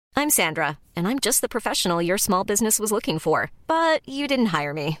I'm Sandra, and I'm just the professional your small business was looking for. But you didn't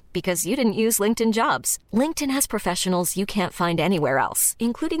hire me because you didn't use LinkedIn Jobs. LinkedIn has professionals you can't find anywhere else,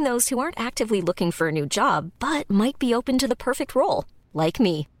 including those who aren't actively looking for a new job, but might be open to the perfect role, like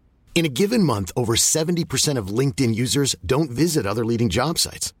me. In a given month, over 70% of LinkedIn users don't visit other leading job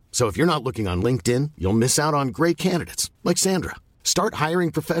sites. So if you're not looking on LinkedIn, you'll miss out on great candidates like Sandra. Start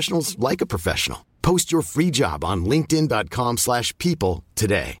hiring professionals like a professional. Post your free job on linkedin.com/people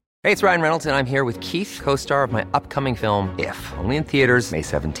today. Hey, it's Ryan Reynolds, and I'm here with Keith, co-star of my upcoming film, If, only in theaters May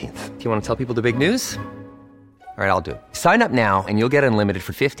 17th. Do you want to tell people the big news? All right, I'll do it. Sign up now and you'll get unlimited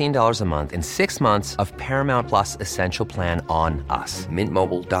for $15 a month and 6 months of Paramount Plus Essential Plan on us.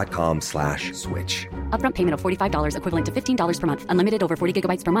 MintMobile.com/switch. Upfront payment of $45 equivalent to $15 per month. Unlimited over 40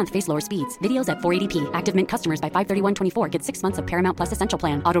 gigabytes per month. Face lower speeds. Videos at 480p. Active Mint customers by 531.24 get 6 months of Paramount Plus Essential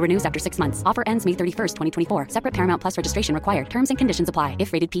Plan. Auto renews after 6 months. Offer ends May 31st, 2024. Separate Paramount Plus registration required. Terms and conditions apply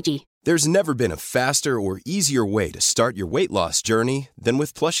if rated PG. There's never been a faster or easier way to start your weight loss journey than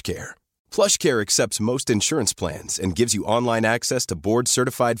with PlushCare. PlushCare accepts most insurance plans and gives you online access to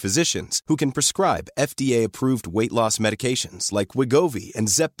board-certified physicians who can prescribe FDA-approved weight loss medications like Wegovy and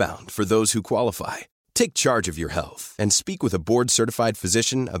Zepbound for those who qualify. Take charge of your health and speak with a board-certified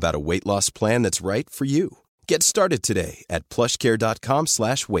physician about a weight loss plan that's right for you. Get started today at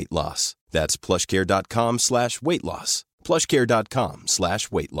plushcare.com/weight loss. That's plushcare.com/weight loss.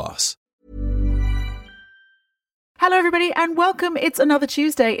 plushcare.com/weight loss. Hello, everybody, and welcome. It's another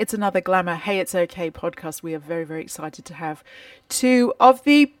Tuesday. It's another Glamour Hey It's Okay podcast. We are very, very excited to have two of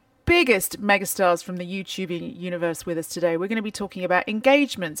the biggest megastars from the YouTubing universe with us today. We're going to be talking about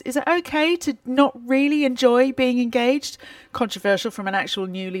engagements. Is it okay to not really enjoy being engaged? Controversial from an actual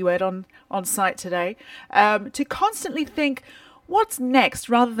newlywed on site today. To constantly think, what's next,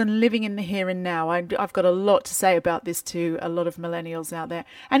 rather than living in the here and now? I've got a lot to say about this to a lot of millennials out there.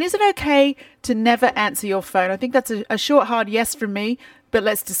 And is it okay to never answer your phone? I think that's a short, hard yes from me, but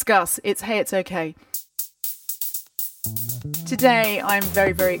let's discuss. Hey, it's okay. Today, I'm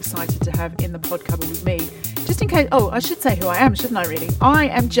very, very excited to have in the pod cover with me, just in case, I should say who I am, shouldn't I really? I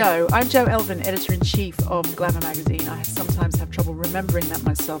am Jo. I'm Jo Elvin, Editor-in-Chief of Glamour Magazine. I sometimes have trouble remembering that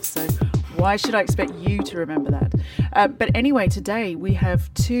myself, so why should I expect you to remember that? But anyway, today we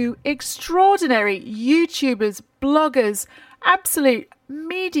have two extraordinary YouTubers, bloggers, absolute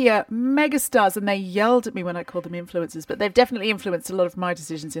media megastars, and they yelled at me when I called them influencers, but they've definitely influenced a lot of my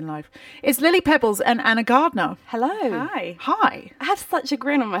decisions in life. It's Lily Pebbles and Anna Gardner. Hello. Hi. I have such a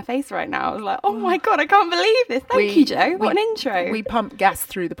grin on my face right now. I was like, oh my God, I can't believe this. Thank you, Jo. What an intro. We pump gas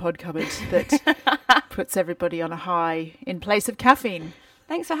through the pod cupboard that puts everybody on a high in place of caffeine.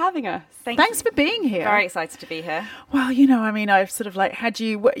 Thanks for having us. Thanks for being here. Very excited to be here. Well, I've sort of had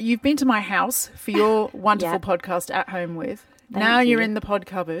you've been to my house for your wonderful podcast At Home With. Now you're in the pod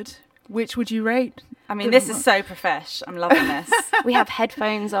cupboard. Which would you rate? I mean, this is so profesh. I'm loving this. We have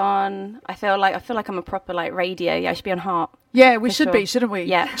headphones on. I feel like I'm a proper radio. Yeah, I should be on Heart. Yeah, we should be, shouldn't we?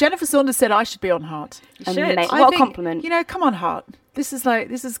 Yeah. Jennifer Saunders said I should be on Heart. You should. What a compliment. Come on, Heart. This is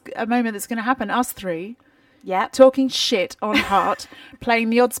a moment that's going to happen. Us three. Yeah. Talking shit on Heart, playing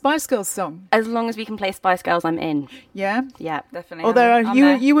the odd Spice Girls song. As long as we can play Spice Girls, I'm in. Yeah? Yeah. Definitely. Although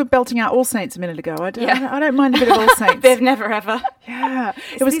you were belting out All Saints a minute ago. I don't mind a bit of All Saints. They've never ever. Yeah.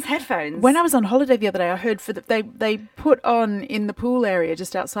 It was these headphones. When I was on holiday the other day, I heard they put on in the pool area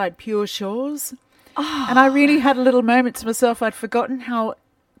just outside Pure Shores. Oh. And I really had a little moment to myself. I'd forgotten how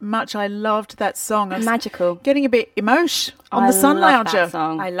much I loved that song. Magical. Getting a bit emotion on the Sun Lounger. That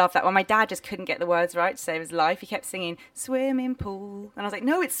song. I love that one. My dad just couldn't get the words right to save his life. He kept singing swimming pool, and I was like,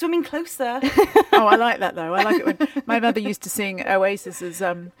 no, it's swimming closer. Oh, I like that though. I like it when my mother used to sing Oasis's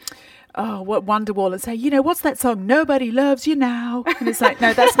what Wonderwall and say, what's that song? Nobody loves you now. And it's like,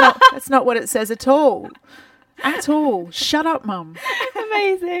 no, that's not what it says at all. At all. Shut up, Mum.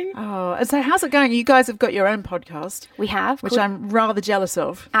 Amazing. Oh, and so how's it going? You guys have got your own podcast. We have. Which I'm rather jealous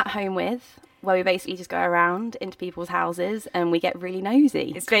of. At Home With, where we basically just go around into people's houses and we get really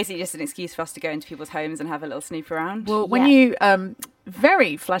nosy. It's basically just an excuse for us to go into people's homes and have a little snoop around. Well, when you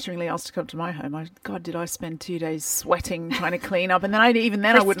very flatteringly asked to come to my home, God, did I spend 2 days sweating trying to clean up, and then I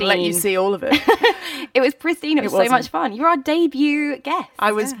wouldn't let you see all of it. It was pristine. It was so much fun. You're our debut guest.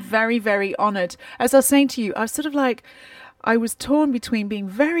 I was very, very honoured. As I was saying to you, I was sort of I was torn between being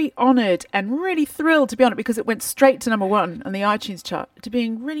very honoured and really thrilled to be on it because it went straight to #1 on the iTunes chart, to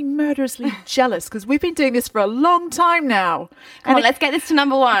being really murderously jealous because we've been doing this for a long time now. Come on, let's get this to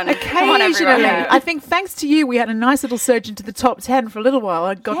 #1. Occasionally, I think thanks to you, we had a nice little surge into the top 10 for a little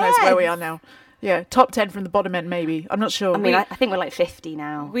while. God knows where we are now. Yeah, top 10 from the bottom end, maybe. I'm not sure. I mean, I think we're like 50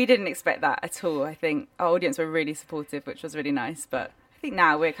 now. We didn't expect that at all. I think our audience were really supportive, which was really nice, but I think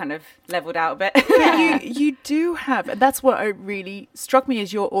now we're kind of leveled out a bit. You do have, and that's what really struck me,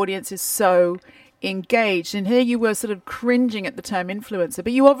 is your audience is so engaged, and here you were sort of cringing at the term influencer,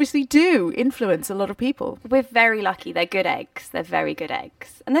 but you obviously do influence a lot of people. We're very lucky. They're good eggs. They're very good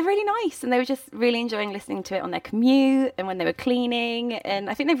eggs, and they're really nice, and they were just really enjoying listening to it on their commute and when they were cleaning, and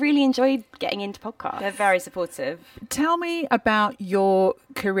I think they've really enjoyed getting into podcasts. They're very supportive. Tell me about your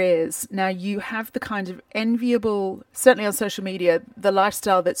careers. Now, you have the kind of enviable, certainly on social media, the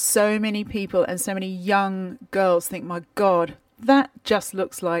lifestyle that so many people and so many young girls think, my God, that just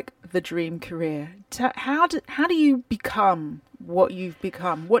looks like the dream career. How do you become what you've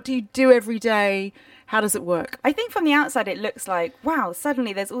become? What do you do every day? How does it work? I think from the outside it looks like, wow,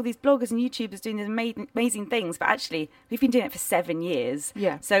 suddenly there's all these bloggers and YouTubers doing these amazing things, but actually we've been doing it for 7 years.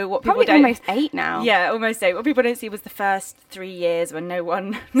 Yeah. So what Probably people don't, almost 8 now. Yeah, almost 8. What people don't see was the first 3 years when no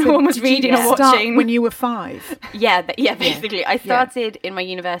one was reading or Start watching. when you were 5? Yeah, basically. I started in my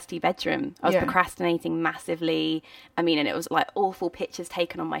university bedroom. I was Yeah. procrastinating massively. I mean, and it was like awful pictures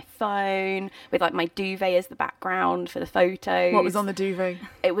taken on my phone with like my duvet as the background for the photos. What was on the duvet?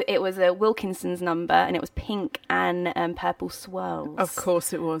 It was a Wilkinson's number, and it was pink and purple swirls. Of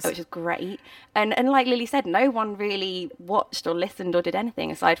course it was. Which is great. And like Lily said, no one really watched or listened or did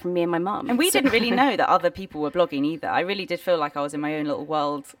anything aside from me and my mum. And we didn't really know that other people were blogging either. I really did feel like I was in my own little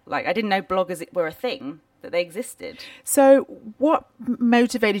world. Like, I didn't know bloggers were a thing, that they existed. So what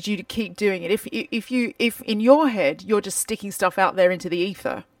motivated you to keep doing it? If in your head you're just sticking stuff out there into the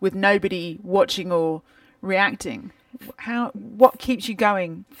ether with nobody watching or reacting, what keeps you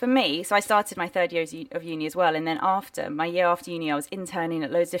going? For me, so I started my 3rd year of uni as well, and then after my year after uni I was interning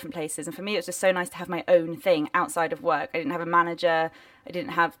at loads of different places, and for me it was just so nice to have my own thing outside of work. I didn't have a manager, I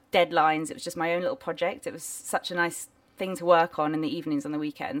didn't have deadlines, it was just my own little project. It was such a nice thing to work on in the evenings on the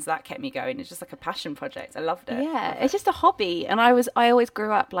weekends. That kept me going. It's just like a passion project. I loved it. Yeah, it's just a hobby. And I always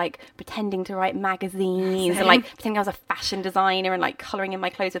grew up like pretending to write magazines and like pretending I was a fashion designer and like colouring in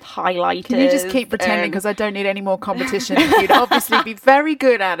my clothes with highlighters. Can you just keep pretending, because I don't need any more competition? You'd obviously be very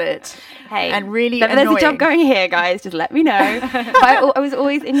good at it. Hey, and really there's annoying. a job going here, guys. Just let me know. But I was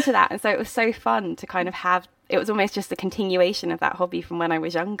always into that, and so it was so fun to kind of have. It was almost just a continuation of that hobby from when I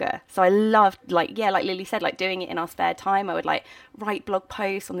was younger. So I loved, like Lily said, like doing it in our spare time. I would like write blog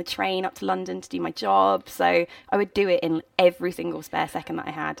posts on the train up to London to do my job. So I would do it in every single spare second that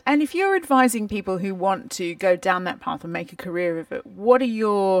I had. And if you're advising people who want to go down that path and make a career of it, what are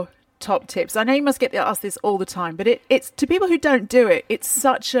your top tips? I know you must get asked this all the time, but it's to people who don't do it, it's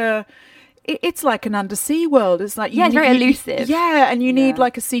such a... It's like an undersea world. It's like it's very elusive. And you need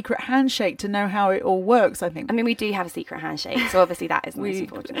like a secret handshake to know how it all works, I think. I mean, we do have a secret handshake, so obviously that is the most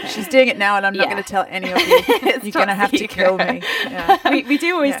important thing. She's doing it now, and I'm not going to tell any of you. You're going to have to kill me. Yeah. We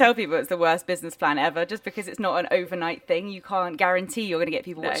do always tell people it's the worst business plan ever, just because it's not an overnight thing. You can't guarantee you're going to get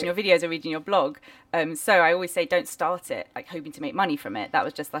people watching your videos or reading your blog. So I always say don't start it like hoping to make money from it. That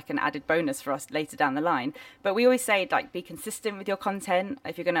was just like an added bonus for us later down the line. But we always say like be consistent with your content.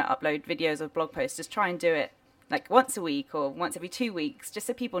 If you're going to upload videos or blog posts, just try and do it like once a week or once every 2 weeks, just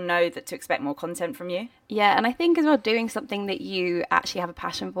so people know that to expect more content from you. Yeah, and I think as well, doing something that you actually have a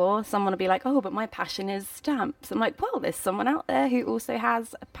passion for, someone will be like, oh, but my passion is stamps. I'm like, well, there's someone out there who also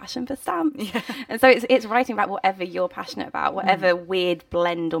has a passion for stamps. Yeah. And so it's writing about whatever you're passionate about, whatever weird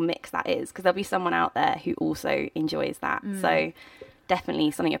blend or mix that is, because there'll be someone out there who also enjoys that. So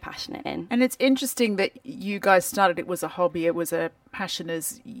definitely something you're passionate in. And it's interesting that you guys started, it was a hobby, it was a passion,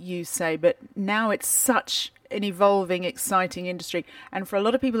 as you say, but now it's such an evolving, exciting industry, and for a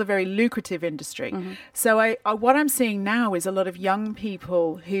lot of people a very lucrative industry. So I what I'm seeing now is a lot of young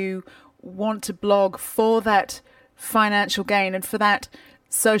people who want to blog for that financial gain and for that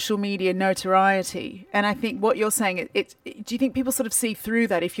social media notoriety. And I think what you're saying, do you think people sort of see through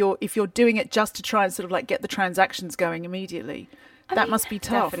that if you're doing it just to try and sort of like get the transactions going immediately? That must be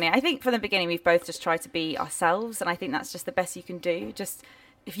tough. Definitely. I think from the beginning we've both just tried to be ourselves, and I think that's just the best you can do. Just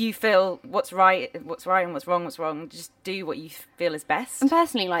if you feel what's right and what's wrong, just do what you feel is best. And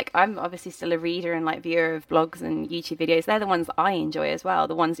personally, like, I'm obviously still a reader and like viewer of blogs and YouTube videos. They're the ones that I enjoy as well.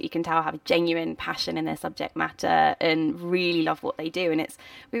 The ones that you can tell have a genuine passion in their subject matter and really love what they do. And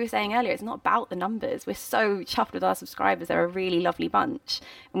we were saying earlier, it's not about the numbers. We're so chuffed with our subscribers. They're a really lovely bunch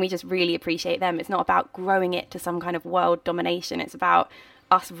and we just really appreciate them. It's not about growing it to some kind of world domination. It's about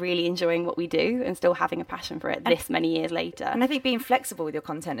us really enjoying what we do and still having a passion for it this many years later. And I think being flexible with your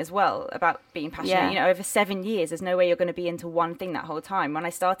content as well, about being passionate. Over 7 years, there's no way you're going to be into one thing that whole time. When I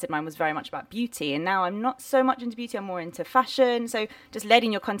started, mine was very much about beauty, and now I'm not so much into beauty, I'm more into fashion. So just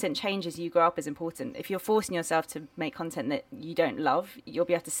letting your content change as you grow up is important. If you're forcing yourself to make content that you don't love, you'll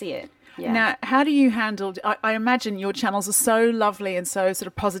be able to see it. Yeah. Now, how do you handle, I imagine your channels are so lovely and so sort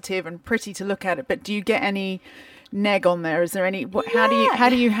of positive and pretty to look at it, but do you get any neg on there? Is there any, how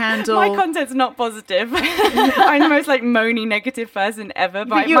do you handle? My content's not positive. I'm the most like moany negative person ever.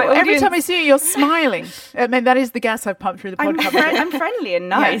 But every time I see you, you're smiling. I mean, that is the gas I've pumped through the podcast. I'm friendly and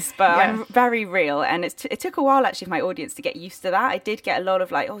nice, but I'm very real. And it took a while actually for my audience to get used to that. I did get a lot of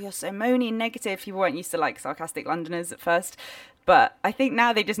like, oh, you're so moany and negative. People weren't used to like sarcastic Londoners at first. But I think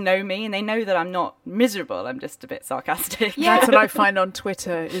now they just know me and they know that I'm not miserable. I'm just a bit sarcastic. Yeah. That's what I find on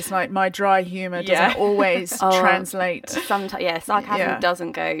Twitter. Is like my dry humour doesn't always translate. Sometimes, sarcasm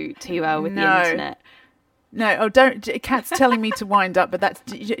doesn't go too well with the internet. No, don't. Kat's telling me to wind up, but that's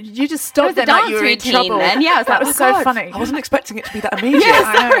you just stopped there like you were in trouble. Then. Yeah, I was that was so funny. I wasn't expecting it to be that immediate.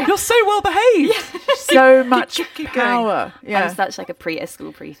 Yes, you're so well behaved. So much power. Yeah. I'm such like a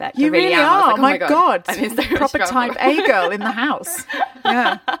school prefect. You really are. Like, my God. I'm in so proper type A girl in the house.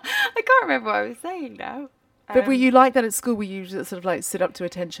 Yeah. I can't remember what I was saying now. But were you like that at school? Were you sort of like sit up to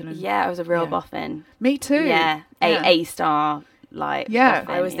attention? And, I was a real boffin. Me too. Yeah. A star like. Yeah.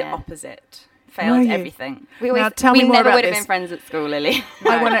 Boffin, I was the opposite. Failed everything. We never would have been friends at school, Lily.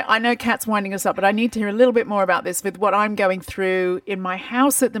 I know Kat's winding us up, but I need to hear a little bit more about this with what I'm going through in my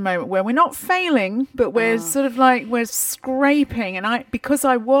house at the moment, where we're not failing, but we're sort of like we're scraping, and because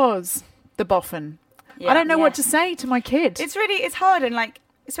I was the boffin, I don't know what to say to my kid. It's hard, and like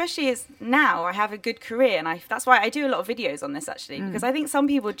especially as now I have a good career, and that's why I do a lot of videos on this actually, because I think some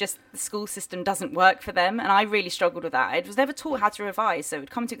people just the school system doesn't work for them, and I really struggled with that. I was never taught how to revise, so it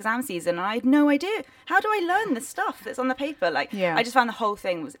would come to exam season and I had no idea how do I learn the stuff that's on the paper. I just found the whole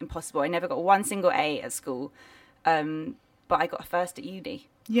thing was impossible. I never got one single A at school, but I got a first at uni.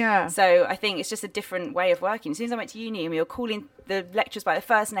 Yeah. So I think it's just a different way of working. As soon as I went to uni and we were calling the lecturers by their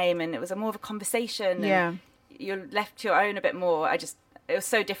first name and it was more of a conversation, and you're left to your own a bit more. It was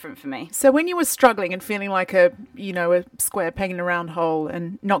so different for me. So when you were struggling and feeling like a square peg in a round hole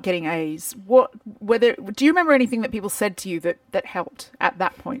and not getting A's, do you remember anything that people said to you that helped at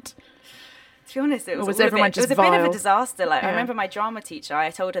that point? To be honest, it was a bit of a disaster. I remember my drama teacher, I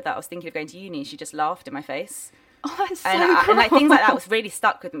told her that I was thinking of going to uni and she just laughed in my face. Oh, that's so and things like that was really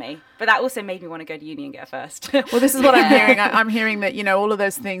stuck with me. But that also made me want to go to uni and get a first. Well, this is what I'm hearing. I'm hearing that, all of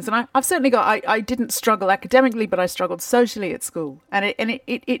those things. And I've certainly I didn't struggle academically, but I struggled socially at school. And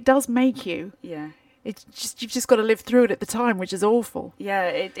it does make you. Yeah. It's just, you've just got to live through it at the time, which is awful. Yeah,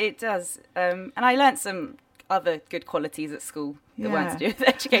 it does. And I learnt some other good qualities at school that weren't to do with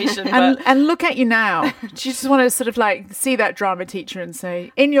education. And look at you now. You just want to sort of like see that drama teacher and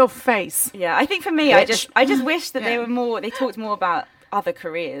say, in your face. Yeah, I think for me, bitch. I just wish that they talked more about other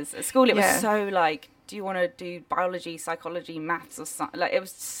careers. At school, it was so like, do you want to do biology, psychology, maths or something? Like, it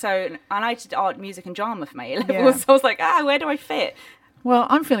was so, and I did art, music and drama for my A-levels. So I was like, where do I fit? Well,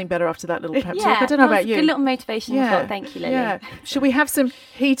 I'm feeling better after that little pep talk. I don't know about you. Good little motivation. Thank you, Lily. Yeah. Should we have some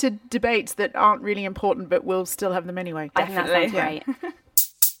heated debates that aren't really important, but we'll still have them anyway? Definitely. I think that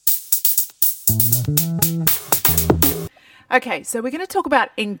sounds great. Okay, so we're going to talk about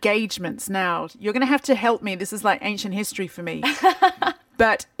engagements now. You're going to have to help me. This is like ancient history for me.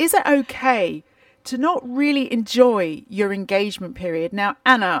 But is it okay to not really enjoy your engagement period? Now,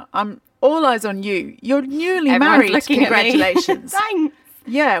 Anna, I'm all eyes on you. You're newly married. Congratulations. Thanks.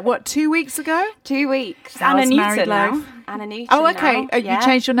 Yeah, what, 2 weeks ago? 2 weeks. Anna Newton now. Anna Newton. Oh, okay. Now. You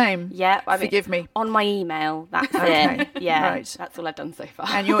changed your name? Yeah. Forgive me. On my email, that's okay. it. Yeah, right. That's all I've done so far.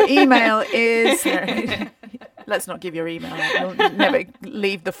 And your email is... Let's not give your email. You'll never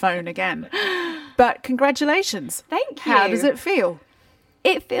leave the phone again. But congratulations. Thank you. How does it feel?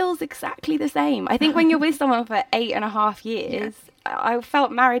 It feels exactly the same. I think when you're with someone for 8.5 years... I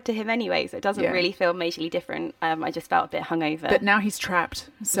felt married to him anyway, so it doesn't really feel majorly different. I just felt a bit hungover. But now he's trapped,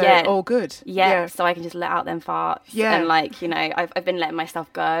 so all good. Yeah, so I can just let out them farts. Yeah. And I've been letting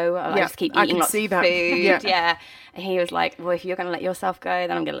myself go. I just keep eating lots of food. Yeah. And he was like, well, if you're going to let yourself go,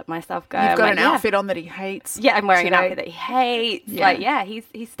 then I'm going to let myself go. You've got an outfit on that he hates. Yeah, I'm wearing an outfit that he hates. Yeah.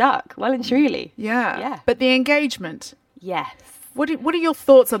 He's stuck, well and truly. Yeah. But the engagement. Yes. What are your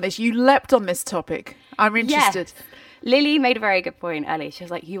thoughts on this? You leapt on this topic. I'm interested. Yes. Lily made a very good point earlier. She was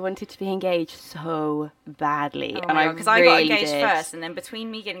like, you wanted to be engaged so badly. Because I got engaged first, and then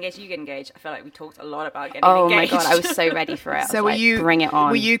between me getting engaged, you get engaged, I feel like we talked a lot about getting engaged. Oh my God, I was so ready for it. So bring it on.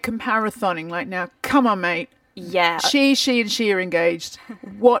 Were you comparathoning, like, now, come on, mate? Yeah. She are engaged.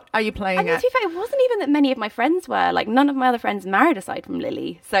 What are you playing I mean, at? to be fair, it wasn't even that many of my friends were. Like, none of my other friends married aside from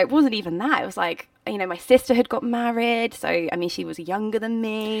Lily. So it wasn't even that. It was like, you know, my sister had got married. So, I mean, she was younger than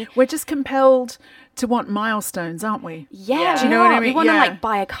me. We're just compelled to want milestones, aren't we? Yeah. Do you know what I mean? We want to, Yeah. like,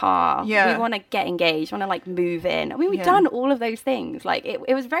 buy a car. Yeah. We want to get engaged. We want to, like, move in. I mean, we've Yeah. done all of those things. Like,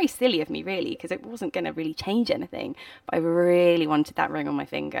 it was very silly of me, really, because it wasn't going to really change anything. But I really wanted that ring on my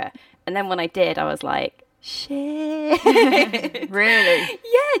finger. And then when I did, I was like, shit. Really?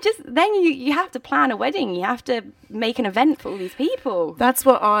 Yeah, just then you have to plan a wedding. You have to make an event for all these people. That's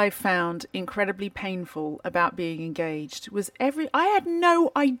what I found incredibly painful about being engaged. Was I had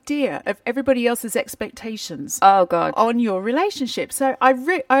no idea of everybody else's expectations. Oh, God. On your relationship. So I've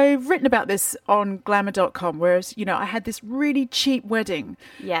written about this on glamour.com, whereas, you know, I had this really cheap wedding.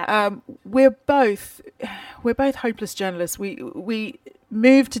 Yeah. We're both hopeless journalists. We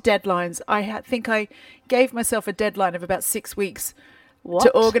moved to deadlines. I think I gave myself a deadline of about 6 weeks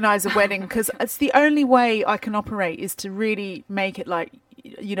to organise a wedding, because it's the only way I can operate is to really make it like,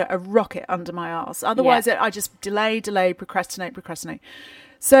 you know, a rocket under my arse. Otherwise, I just delay, procrastinate.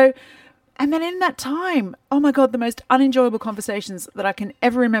 So, and then in that time, oh my God, the most unenjoyable conversations that I can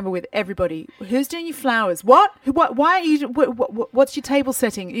ever remember with everybody. Who's doing your flowers? What? Why are you? What's your table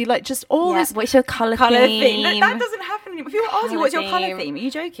setting? You like just all this. What's your colour theme? theme? No, that doesn't happen anymore. If you ask you what's your colour theme, are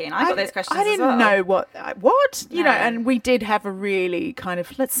you joking? I got those questions I didn't as well. know what you know, and we did have a really kind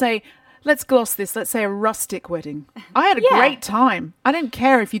of, let's gloss this. Let's say a rustic wedding. I had a great time. I didn't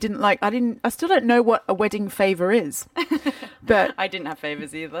care if you didn't like. I still don't know what a wedding favour is, but I didn't have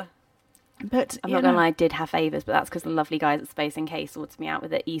favours either. But I'm not going to lie, I did have favours, but that's because the lovely guys at Space NK sorted me out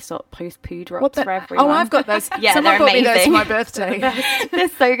with the Aesop post-poo drops for everyone. Oh, I've got those. Yeah, Someone they're bought me those for amazing. my birthday. They're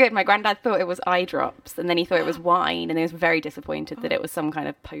so good. My granddad thought it was eye drops, and then he thought it was wine, and he was very disappointed that it was some kind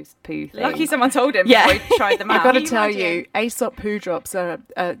of post-poo thing. Lucky someone told him Yeah. before he tried them out. I've got to Can tell imagine? you, Aesop poo drops are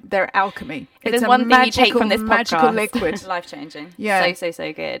they're alchemy. If It's there's a one thing you take from this magical podcast. liquid. Life-changing. Yeah,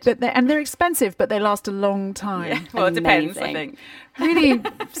 So good. but they're expensive, but they last a long time. Yeah. Well, it depends, I Amazing. think. Really,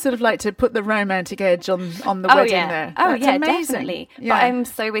 sort of like to put the romantic edge on the wedding there. Oh, That's yeah, amazing. definitely. Yeah. But I'm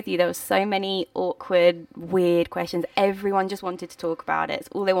so with you. There were so many awkward, weird questions. Everyone just wanted to talk about it. It's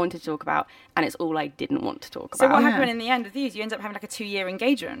all they wanted to talk about, and it's all I didn't want to talk So about. what happened in the end with these? You ended up having like a 2-year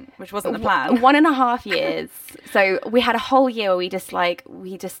engagement, which wasn't the plan. 1.5 years. So we had a whole year where we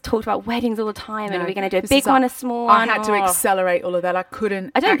just talked about weddings all the time, and No, we're going to do a this big is one, a small I one. had to Oh. accelerate all of that. I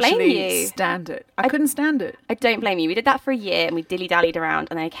couldn't I don't blame actually you. stand it. I couldn't stand it. I don't blame you. We did that for a year and we dilly-dallied around,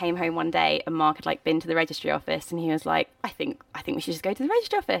 and then I came home one day and Mark had like been to the registry office and he was like, I think we should just go to the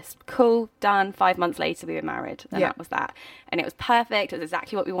registry office. Cool, done. 5 months later we were married, and that was that. And it was perfect. It was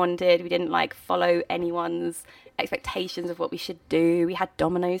exactly what we wanted. We didn't like follow anyone's expectations of what we should do. We had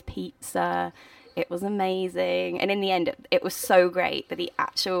Domino's pizza. It was amazing. And in the end, it was so great, but the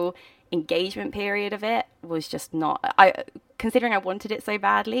actual engagement period of it was just not, considering I wanted it so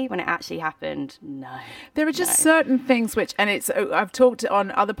badly, when it actually happened, no. There are just certain things which, and I've talked on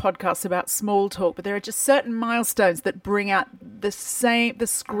other podcasts about small talk, but there are just certain milestones that bring out the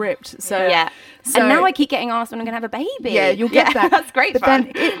script. So Yeah. And now I keep getting asked when I'm going to have a baby. Yeah, you'll get that. That's great But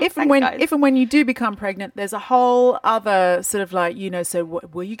fun. then if and Thanks, guys. when you do become pregnant, there's a whole other sort of like, you know, so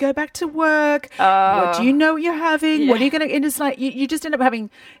will you go back to work? What do you know what you're having? What are you going to, and it's like, you just end up having,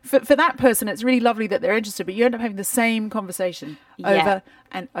 for that person, it's really lovely that they're interested, but you end up having the same conversation over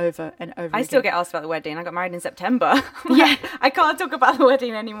and over and over I again. still get asked about the wedding. I got married in September. Yeah. I can't talk about the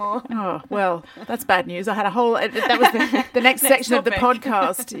wedding anymore. Oh, well, that's bad news. I had a whole, that was the next section of the topic.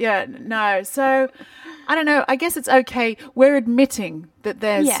 podcast. Yeah, no. So, I don't know. I guess it's okay. We're admitting that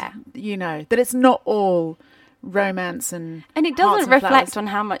there's, you know, that it's not all romance and it hearts doesn't and reflect flowers. on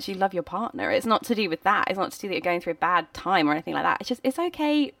how much you love your partner. It's not to do with that. It's not to do that you're going through a bad time or anything like that. It's just, it's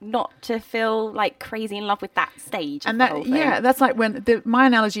okay not to feel like crazy in love with that stage. And of the whole thing. that's like when my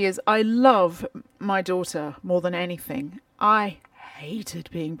analogy is I love my daughter more than anything. I hated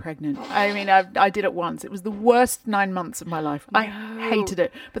being pregnant. I mean, I did it once. It was the worst 9 months of my life. I hated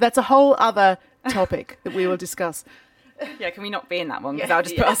it. But that's a whole other topic that we will discuss. Yeah, can we not be in that one? Because that'll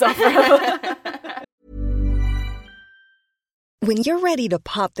just put us off forever. When you're ready to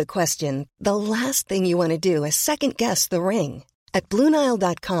pop the question, the last thing you want to do is second-guess the ring. At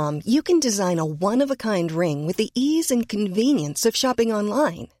BlueNile.com, you can design a one-of-a-kind ring with the ease and convenience of shopping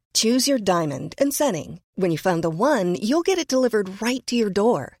online. Choose your diamond and setting. When you find the one, you'll get it delivered right to your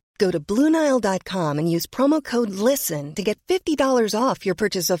door. Go to BlueNile.com and use promo code LISTEN to get $50 off your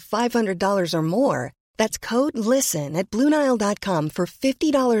purchase of $500 or more. That's code LISTEN at BlueNile.com for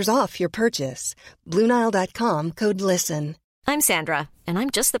 $50 off your purchase. BlueNile.com, code LISTEN. I'm Sandra, and I'm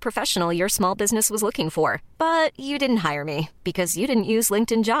just the professional your small business was looking for. But you didn't hire me because you didn't use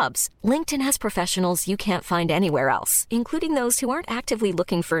LinkedIn Jobs. LinkedIn has professionals you can't find anywhere else, including those who aren't actively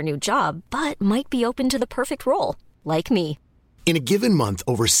looking for a new job, but might be open to the perfect role, like me. In a given month,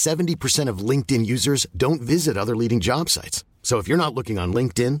 over 70% of LinkedIn users don't visit other leading job sites. So if you're not looking on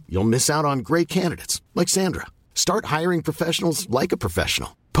LinkedIn, you'll miss out on great candidates like Sandra. Start hiring professionals like a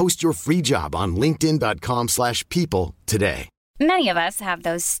professional. Post your free job on linkedin.com/people today. Many of us have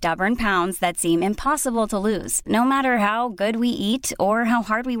those stubborn pounds that seem impossible to lose, no matter how good we eat or how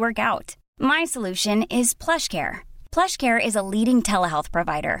hard we work out. My solution is PlushCare. PlushCare is a leading telehealth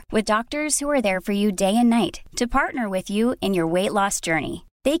provider with doctors who are there for you day and night to partner with you in your weight loss journey.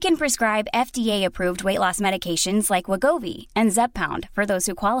 They can prescribe FDA-approved weight loss medications like Wegovy and Zepbound for those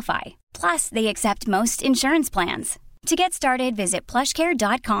who qualify. Plus, they accept most insurance plans. To get started, visit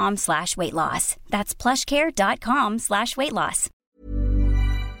plushcare.com/weightloss. That's plushcare.com/weightloss.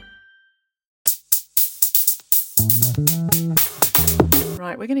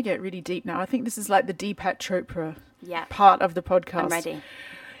 Right, we're going to get really deep now. I think this is like the Deepak Chopra Yeah. part of the podcast. I'm ready.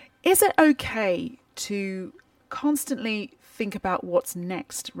 Is it okay to constantly think about what's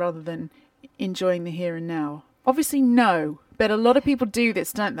next rather than enjoying the here and now? Obviously, no, but a lot of people do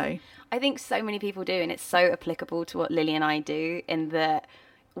this, don't they? I think so many people do, and it's so applicable to what Lily and I do in that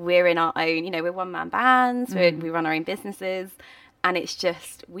we're in our own, we're one-man bands, we run our own businesses, and it's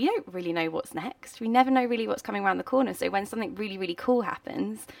just, we don't really know what's next. We never know really what's coming around the corner. So when something really, really cool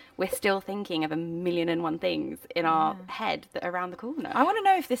happens, we're still thinking of 1,000,001 things in our head that are around the corner. I want to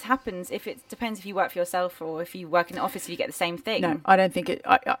know if this happens, if it depends if you work for yourself or if you work in an office, if you get the same thing. No, I don't think it.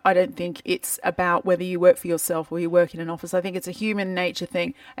 I don't think it's about whether you work for yourself or you work in an office. I think it's a human nature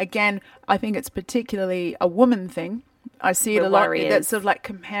thing. Again, I think it's particularly a woman thing. I see it a lot. That's sort of like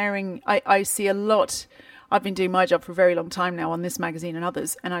comparing. I see a lot. I've been doing my job for a very long time now on this magazine and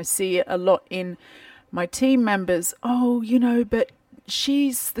others, and I see it a lot in my team members. Oh, but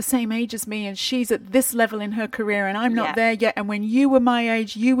she's the same age as me and she's at this level in her career and I'm not there yet. And when you were my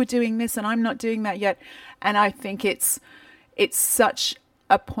age, you were doing this and I'm not doing that yet. And I think it's such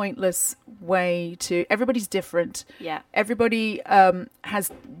a pointless way to... Everybody's different. Yeah. Everybody has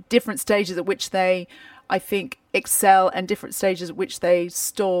different stages at which they, I think, excel and different stages at which they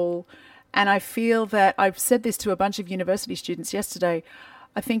stall. And I feel that I've said this to a bunch of university students yesterday.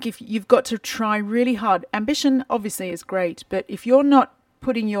 I think if you've got to try really hard, ambition obviously is great, but if you're not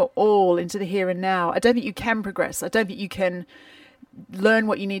putting your all into the here and now, I don't think you can progress. I don't think you can learn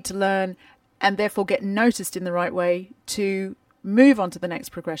what you need to learn and therefore get noticed in the right way to move on to the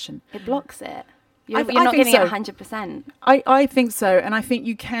next progression. It blocks it. You're not getting it 100%. I think so. And I think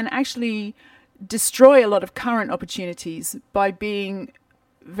you can actually destroy a lot of current opportunities by being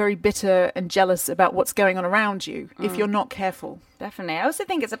very bitter and jealous about what's going on around you if you're not careful. Definitely. I also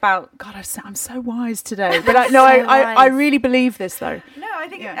think it's about... God, I'm so wise today. But I really believe this, though. No, I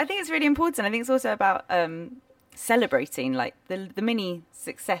think it's really important. I think it's also about celebrating like the mini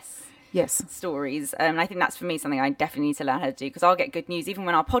success stories. And I think that's, for me, something I definitely need to learn how to do, because I'll get good news even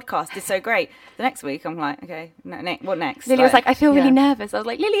when our podcast is so great. The next week I'm like, okay, what next? Lily was like, I feel really nervous. I was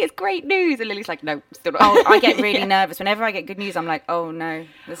like, Lily, it's great news. And Lily's like, no, still not. Oh, I get really nervous whenever I get good news. I'm like, oh no,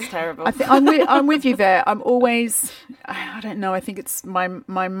 this is terrible. I'm with you there. I'm always, I don't know, I think it's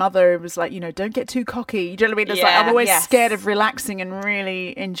my mother was like, don't get too cocky. You know what I mean? It's like, I'm always scared of relaxing and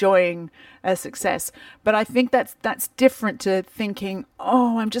really enjoying a success. But I think that's different to thinking,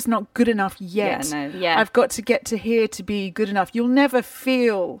 oh, I'm just not good enough yet. I've got to get to here to be good enough. You'll never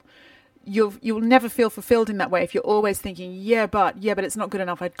feel fulfilled in that way if you're always thinking, but it's not good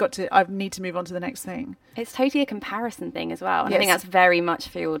enough. I need to move on to the next thing. It's totally a comparison thing as well. And I think that's very much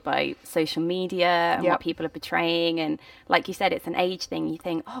fueled by social media and what people are portraying. And like you said, it's an age thing. You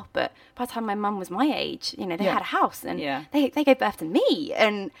think, oh, but by the time my mum was my age, they had a house and they gave birth to me.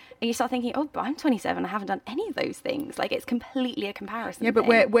 And you start thinking, oh, but I'm 27. I haven't done any of those things. Like, it's completely a comparison thing.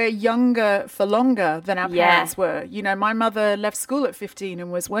 But we're younger for longer than our parents were. My mother left school at 15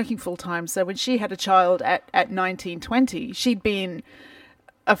 and was working full time. So when she had a child at 19, 20, she'd been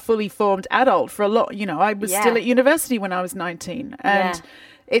a fully formed adult for a lot. I was still at university when I was 19. And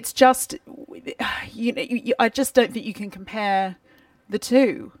it's just, I just don't think you can compare the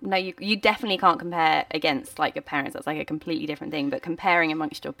two. No, you definitely can't compare against like your parents. That's like a completely different thing. But comparing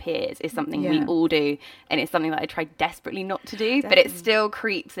amongst your peers is something we all do, and it's something that I try desperately not to do. Definitely. But it still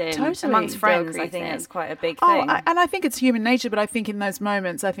creeps in amongst friends. I think it's quite a big thing. And I think it's human nature. But I think in those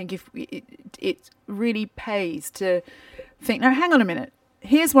moments, I think if it really pays to think, no, hang on a minute.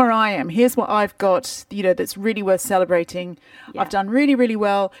 Here's where I am. Here's what I've got, that's really worth celebrating. I've done really, really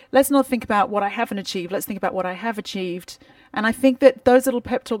well. Let's not think about what I haven't achieved. Let's think about what I have achieved. And I think that those little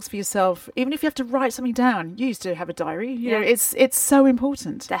pep talks for yourself, even if you have to write something down, you used to have a diary, you know, it's so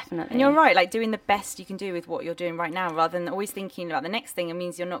important. Definitely. And you're right, like doing the best you can do with what you're doing right now, rather than always thinking about the next thing. It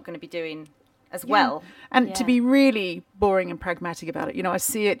means you're not going to be doing as well. And to be really boring and pragmatic about it, you know, I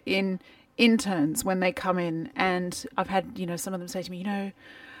see it in interns when they come in, and I've had, you know, some of them say to me, you know,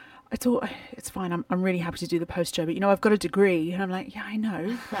 it's fine, I'm really happy to do the post, Joe, but, you know, I've got a degree. And I'm like, yeah, I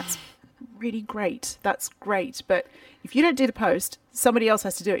know, that's really great. That's great. But if you don't do the post, somebody else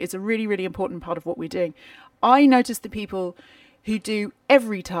has to do it. It's a really, really important part of what we're doing. I notice the people who do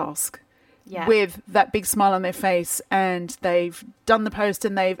every task with that big smile on their face, and they've done the post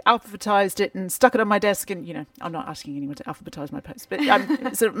and they've alphabetized it and stuck it on my desk. And, you know, I'm not asking anyone to alphabetize my post, but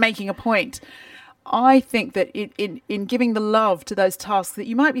I'm sort of making a point. I think that in giving the love to those tasks that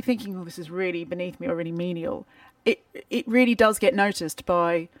you might be thinking, oh, this is really beneath me or really menial, it really does get noticed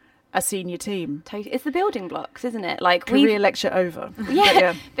by a senior team. It's the building blocks, isn't it? Like career lecture over.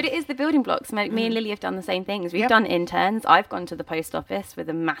 But it is the building blocks. Me and Lily have done the same things. We've done interns. I've gone to the post office with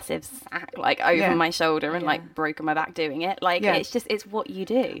a massive sack like over my shoulder and like broken my back doing it. Like it's what you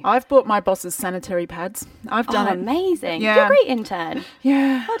do. I've bought my boss's sanitary pads. I've done it. Amazing. You're a great intern.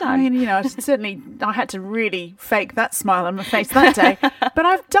 Yeah. Well done. I mean, you know, I had to really fake that smile on my face that day, but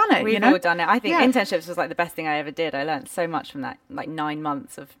I've done it. We've all done it. I think internships was like the best thing I ever did. I learned so much from that, like 9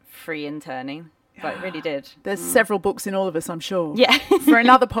 months of free interning, but it really did. There's several books in all of us, I'm sure. Yeah. For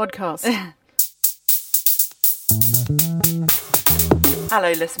another podcast.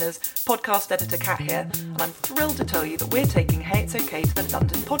 Hello listeners, podcast editor Kat here, and I'm thrilled to tell you that we're taking Hey It's OK to the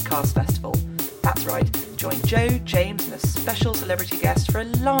London Podcast Festival. That's right, join Joe, James and a special celebrity guest for a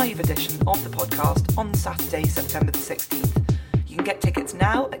live edition of the podcast on Saturday, September the 16th. You can get tickets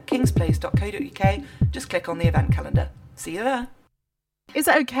now at kingsplace.co.uk, just click on the event calendar. See you there. Is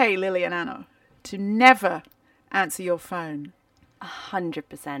it okay, Lily and Anna, to never answer your phone?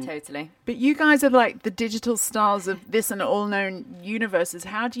 100%. Totally. But you guys are like the digital stars of this and all known universes.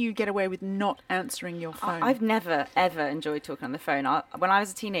 How do you get away with not answering your phone? I've never, ever enjoyed talking on the phone. When I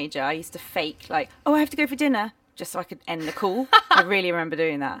was a teenager, I used to fake like, oh, I have to go for dinner, just so I could end the call. I really remember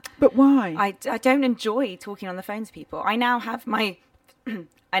doing that. But why? I don't enjoy talking on the phone to people. I now have my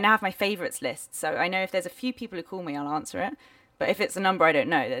favourites list. So I know if there's a few people who call me, I'll answer it. But if it's a number I don't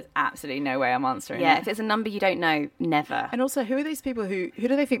know, there's absolutely no way I'm answering it. Yeah, if it's a number you don't know, never. And also, who are these people who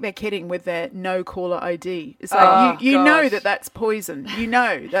do they think they're kidding with their no caller ID? It's like, you know that's poison. You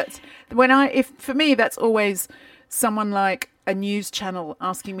know that's for me, that's always someone like a news channel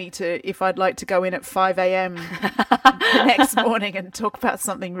asking me if I'd like to go in at 5 a.m. the next morning and talk about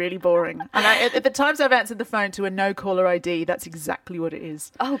something really boring. And at the times I've answered the phone to a no caller ID, that's exactly what it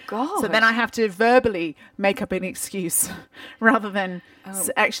is. Oh, God. So then I have to verbally make up an excuse rather than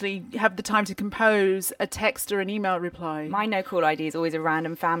actually have the time to compose a text or an email reply. My no call ID is always a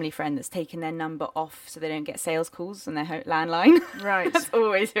random family friend that's taken their number off so they don't get sales calls on their landline. Right. That's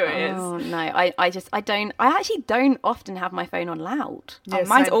always who it is. Oh, no. I actually don't often have my phone on loud. Yeah,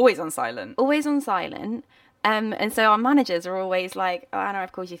 mine's always on silent. Always on silent. And so our managers are always like, oh, Anna,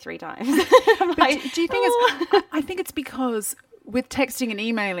 I've called you 3 times. Do you think I think it's because with texting and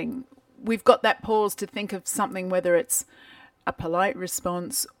emailing, we've got that pause to think of something, whether it's a polite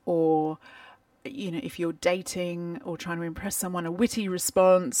response or, you know, if you're dating or trying to impress someone, a witty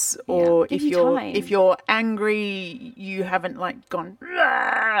response, or if you're angry, you haven't like gone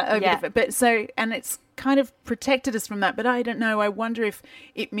over it. But so, and it's kind of protected us from that. But I don't know. I wonder if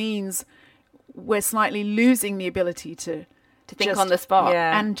it means we're slightly losing the ability to think on the spot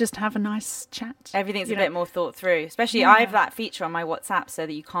and just have a nice chat. Everything's a bit more thought through. Especially I have that feature on my WhatsApp so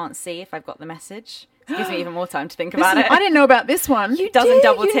that you can't see if I've got the message. It gives me even more time to think about it. I didn't know about this one. You doesn't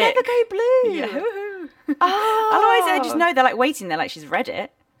double tick. You never go blue. Yeah. Otherwise, I just know they're like waiting. They're like, she's read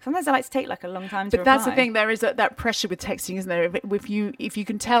it. Sometimes I like to take like a long time to reply. But that's the thing. There is that pressure with texting, isn't there? If you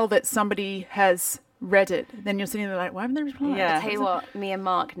can tell that somebody has read it, then you're sitting there like, why haven't they replied? Yeah. I'll tell you what, me and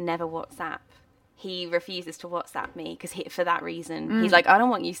Mark never WhatsApp. He refuses to WhatsApp me because for that reason, he's like, I don't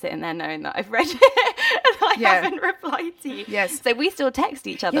want you sitting there knowing that I've read it and I haven't replied to you. Yes. So we still text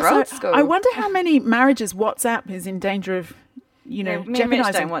each other old school. I wonder how many marriages WhatsApp is in danger of, jeopardizing. Me and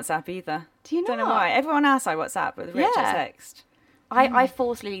Mitch don't WhatsApp either. Do you know? Don't know why. Everyone else I WhatsApp, but Rich I text. I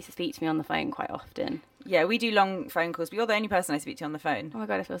force Lily to speak to me on the phone quite often. Yeah, we do long phone calls, but you're the only person I speak to on the phone. Oh my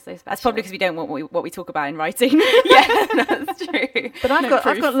God, I feel so special. That's probably because we don't want what we talk about in writing. Yeah, that's true. But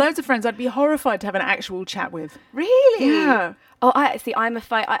I've got loads of friends I'd be horrified to have an actual chat with. Really? Yeah. Oh, I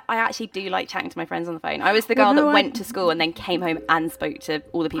actually do like chatting to my friends on the phone. I was the girl that went to school and then came home and spoke to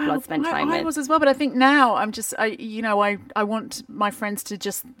all the people I'd spent time with. I was as well, but I think now I'm just, I want my friends to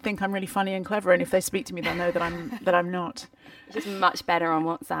just think I'm really funny and clever, and if they speak to me, they'll know that I'm not. Just much better on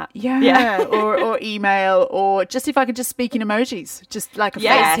WhatsApp. Yeah. or email, or just if I could just speak in emojis, just like a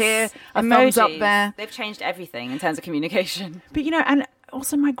face here, a thumbs up there. They've changed everything in terms of communication. But, and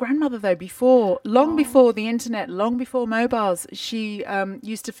also my grandmother, though, long before the internet, long before mobiles, she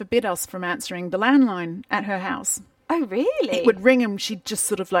used to forbid us from answering the landline at her house. Oh, really? It would ring and she'd just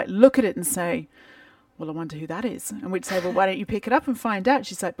sort of like look at it and say, well, I wonder who that is. And we'd say, well, why don't you pick it up and find out?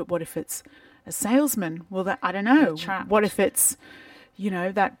 She's like, but what if it's a salesman? Well, I don't know. What if it's,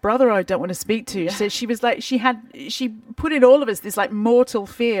 that brother I don't want to speak to? So she was like, she put in all of us this like mortal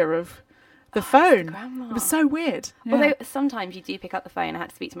fear of the phone. It was so weird. Yeah. Although sometimes you do pick up the phone. I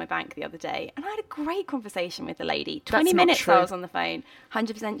had to speak to my bank the other day and I had a great conversation with the lady. 20 minutes I was on the phone.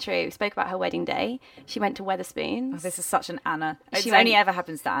 100% true. We spoke about her wedding day. She went to Wetherspoons. Oh, this is such an Anna. It only ever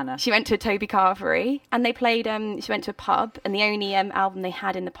happens to Anna. She went to a Toby Carvery and they played, she went to a pub and the only album they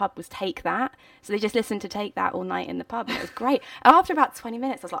had in the pub was Take That. So they just listened to Take That all night in the pub and it was great. And after about 20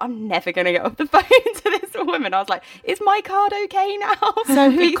 minutes, I was like, I'm never going to get off the phone to this woman. I was like, is my card okay now?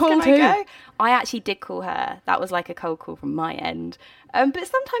 So who called who? I actually did call her. That was like a cold call from my end. But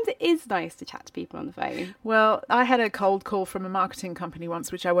sometimes it is nice to chat to people on the phone. Well, I had a cold call from a marketing company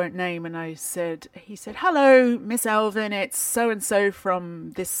once, which I won't name. And he said, hello, Miss Elvin, it's so-and-so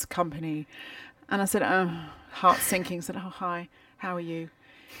from this company. And I said, heart sinking. I said, oh, hi, how are you?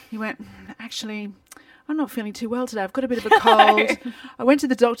 He went, actually, I'm not feeling too well today. I've got a bit of a cold. I went to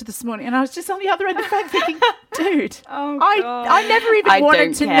the doctor this morning and I was just on the other end of the phone thinking, dude, I never even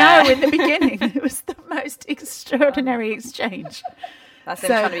wanted to know in the beginning. It was the most extraordinary exchange. That's him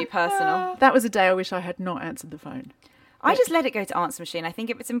trying to be personal. That was a day I wish I had not answered the phone. I just let it go to answer machine. I think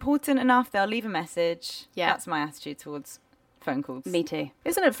if it's important enough, they'll leave a message. Yeah. That's my attitude towards phone calls. Me too.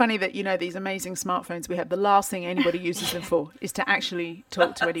 Isn't it funny that, these amazing smartphones we have, the last thing anybody uses them for is to actually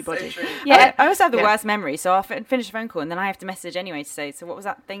talk to anybody. So yeah. I also have the worst memory, so I'll finish a phone call and then I have to message anyway to say, so what was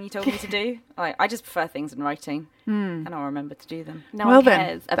that thing you told me to do? I just prefer things in writing and I'll remember to do them. No one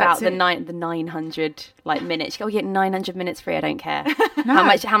cares about the 900 minutes. You get 900 minutes free, I don't care. No. How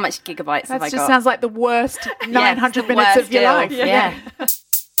much gigabytes have I got? That just sounds like the worst 900 minutes of your life. Yeah.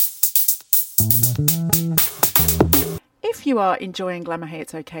 If you are enjoying Glamour Hey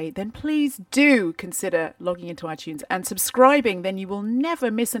It's Okay, then please do consider logging into iTunes and subscribing. Then you will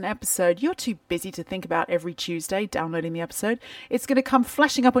never miss an episode. You're too busy to think about every Tuesday downloading the episode. It's going to come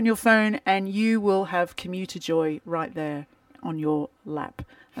flashing up on your phone and you will have commuter joy right there on your lap.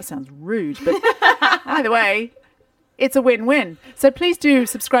 That sounds rude, but either way, it's a win-win. So please do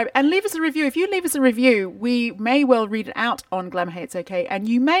subscribe and leave us a review. If you leave us a review, we may well read it out on Glamour Hey It's Okay, and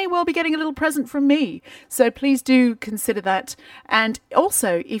you may well be getting a little present from me. So please do consider that. And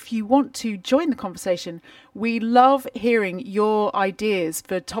also, if you want to join the conversation, we love hearing your ideas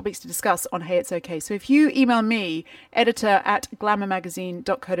for topics to discuss on Hey It's Okay. So if you email me,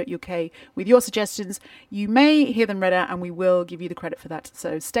 editor@glamourmagazine.co.uk, with your suggestions, you may hear them read out and we will give you the credit for that.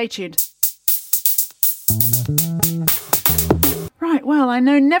 So stay tuned. Right, well, I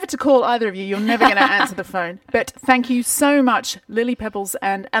know never to call either of you. You're never going to answer the phone. But thank you so much, Lily Pebbles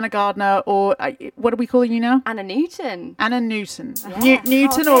and Anna Gardner, or what are we calling you now? Anna Newton. Anna Newton. Yeah.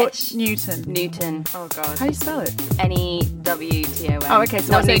 Newton or Newton? Newton. Oh, God. How do you spell it? Newton. Oh, okay.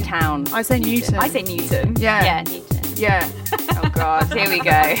 So not Newtown. I say Newton. I say Newton. Yeah. Yeah, Newton. Yeah. Oh, God. Here we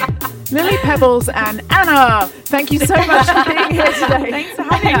go. Lily Pebbles and Anna, thank you so much for being here today. Thanks for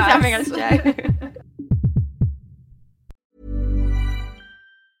having us, Joe.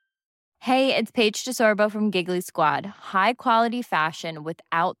 Hey, it's Paige DeSorbo from Giggly Squad. High quality fashion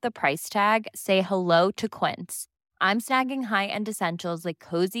without the price tag. Say hello to Quince. I'm snagging high-end essentials like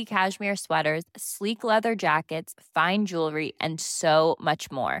cozy cashmere sweaters, sleek leather jackets, fine jewelry, and so much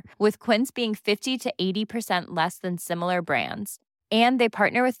more. With Quince being 50 to 80% less than similar brands. And they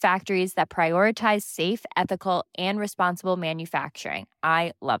partner with factories that prioritize safe, ethical, and responsible manufacturing.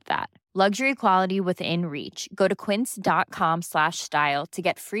 I love that. Luxury quality within reach. Go to quince.com/style to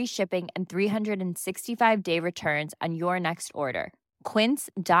get free shipping and 365-day returns on your next order.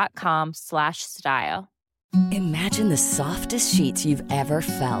 Quince.com/style. Imagine the softest sheets you've ever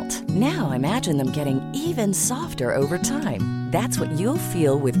felt. Now imagine them getting even softer over time. That's what you'll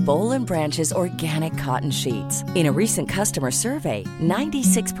feel with Boll & Branch's organic cotton sheets. In a recent customer survey,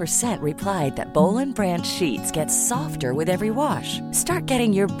 96% replied that Boll & Branch sheets get softer with every wash. Start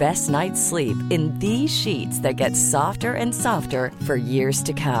getting your best night's sleep in these sheets that get softer and softer for years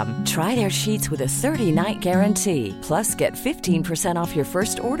to come. Try their sheets with a 30-night guarantee. Plus, get 15% off your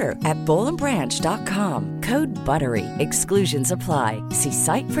first order at bollandbranch.com. Code BUTTERY. Exclusions apply. See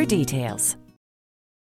site for details.